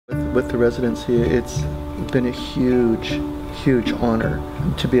with the residency, it's been a huge honor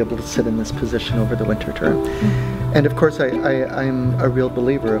to be able to sit in this position over the winter term. And of course, I'm a real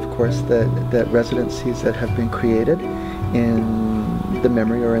believer, of course, that residencies that have been created in the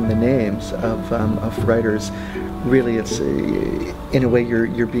memory or in the names of writers, really it's, in a way,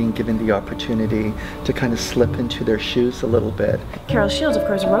 you're being given the opportunity to kind of slip into their shoes a little bit. Carol Shields, of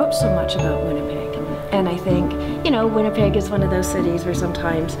course, wrote so much about Winnipeg. And I think, you know, Winnipeg is one of those cities where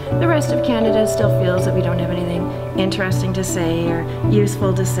sometimes the rest of Canada still feels that we don't have anything interesting to say or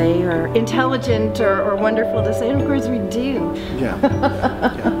useful to say or intelligent or wonderful to say. And of course we do. Yeah.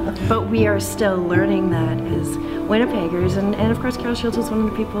 Yeah. But we are still learning that as Winnipeggers. And of course Carol Shields was one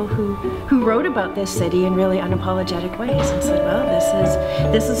of the people who wrote about this city in really unapologetic ways and said, well,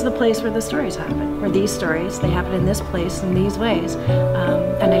 this is the place where the stories happen, where these stories, they happen in this place in these ways.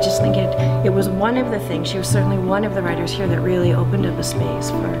 And I just think it was one of the things, she was certainly one of the writers here that really opened up a space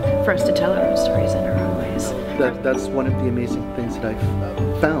for us to tell our own stories in our own ways. That's one of the amazing things that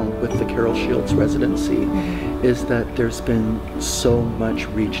I've found with the Carol Shields residency, is that there's been so much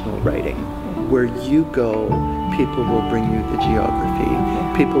regional writing. Where you go, people will bring you the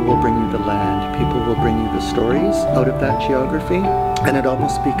geography, people will bring you the land, people will bring you the stories out of that geography, and it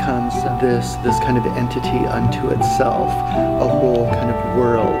almost becomes this kind of entity unto itself, a whole kind of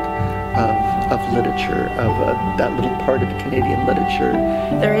world of literature, of that little part of Canadian literature.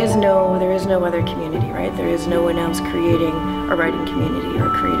 There is no other community, right? There is no one else creating a writing community or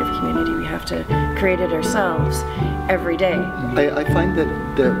a creative community. We have to create it ourselves every day. I find that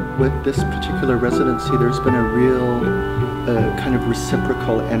with this particular residency, there's been a real kind of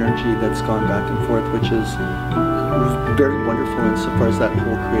reciprocal energy that's gone back and forth, which is very wonderful insofar as that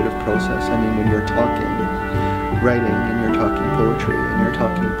whole creative process. I mean, when you're talking writing and you're talking poetry and you're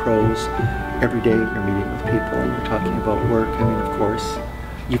talking prose, every day you're meeting with people and you're talking about work. I mean, of course,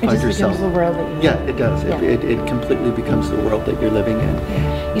 you find yourself. It becomes the world that you live in. Yeah, it does. Yeah. It completely becomes the world that you're living in.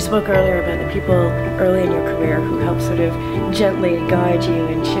 Yeah. You spoke earlier about the people early in your career who help sort of gently guide you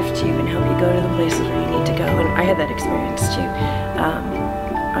and shift you and help you go to the places where you need to go. And I had that experience too.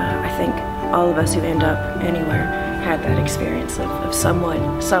 I think all of us who end up anywhere had that experience of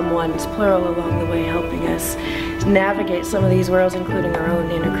someone's plural along the way, helping us navigate some of these worlds, including our own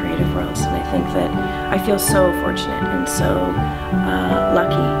inner creative worlds. And I think that I feel so fortunate and so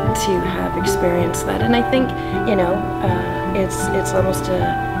lucky to have experienced that. And I think, you know, it's almost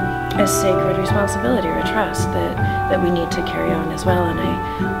a sacred responsibility or a trust that we need to carry on as well. And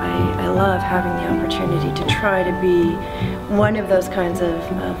I love having the opportunity to try to be one of those kinds of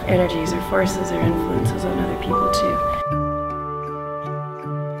energies or forces or influences on other people too.